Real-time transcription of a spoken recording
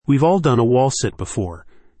We've all done a wall sit before.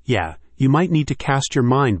 Yeah, you might need to cast your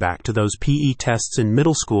mind back to those PE tests in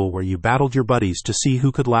middle school where you battled your buddies to see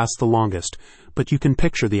who could last the longest, but you can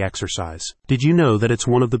picture the exercise. Did you know that it's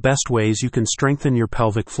one of the best ways you can strengthen your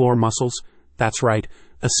pelvic floor muscles? That's right,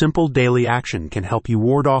 a simple daily action can help you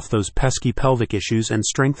ward off those pesky pelvic issues and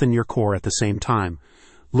strengthen your core at the same time.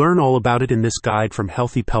 Learn all about it in this guide from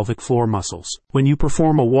Healthy Pelvic Floor Muscles. When you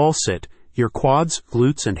perform a wall sit, your quads,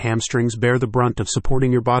 glutes, and hamstrings bear the brunt of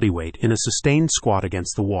supporting your body weight in a sustained squat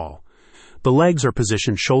against the wall. The legs are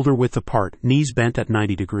positioned shoulder-width apart, knees bent at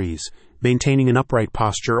 90 degrees. Maintaining an upright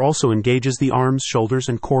posture also engages the arms, shoulders,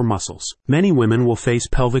 and core muscles. Many women will face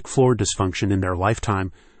pelvic floor dysfunction in their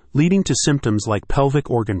lifetime, leading to symptoms like pelvic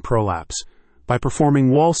organ prolapse. By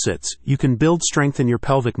performing wall sits, you can build strength in your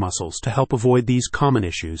pelvic muscles to help avoid these common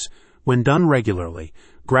issues. When done regularly,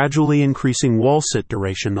 gradually increasing wall sit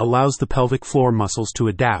duration allows the pelvic floor muscles to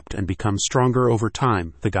adapt and become stronger over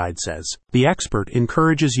time, the guide says. The expert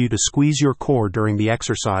encourages you to squeeze your core during the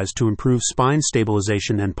exercise to improve spine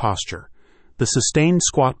stabilization and posture. The sustained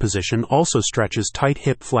squat position also stretches tight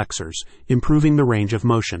hip flexors, improving the range of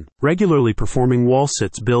motion. Regularly performing wall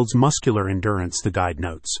sits builds muscular endurance, the guide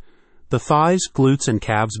notes. The thighs, glutes, and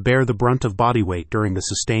calves bear the brunt of body weight during the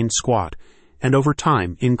sustained squat, and over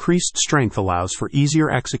time, increased strength allows for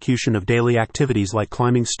easier execution of daily activities like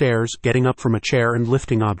climbing stairs, getting up from a chair, and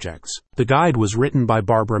lifting objects. The guide was written by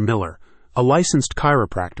Barbara Miller, a licensed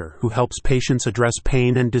chiropractor who helps patients address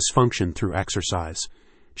pain and dysfunction through exercise.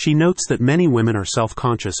 She notes that many women are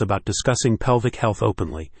self-conscious about discussing pelvic health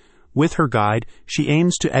openly. With her guide, she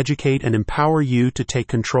aims to educate and empower you to take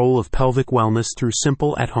control of pelvic wellness through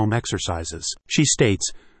simple at-home exercises. She states,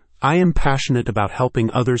 "I am passionate about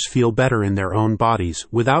helping others feel better in their own bodies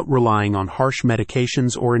without relying on harsh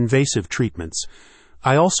medications or invasive treatments.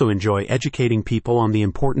 I also enjoy educating people on the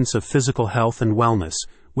importance of physical health and wellness,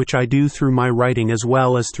 which I do through my writing as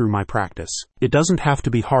well as through my practice. It doesn't have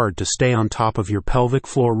to be hard to stay on top of your pelvic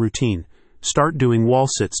floor routine. Start doing wall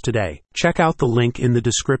sits today." Check out the link in the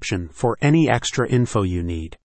description for any extra info you need.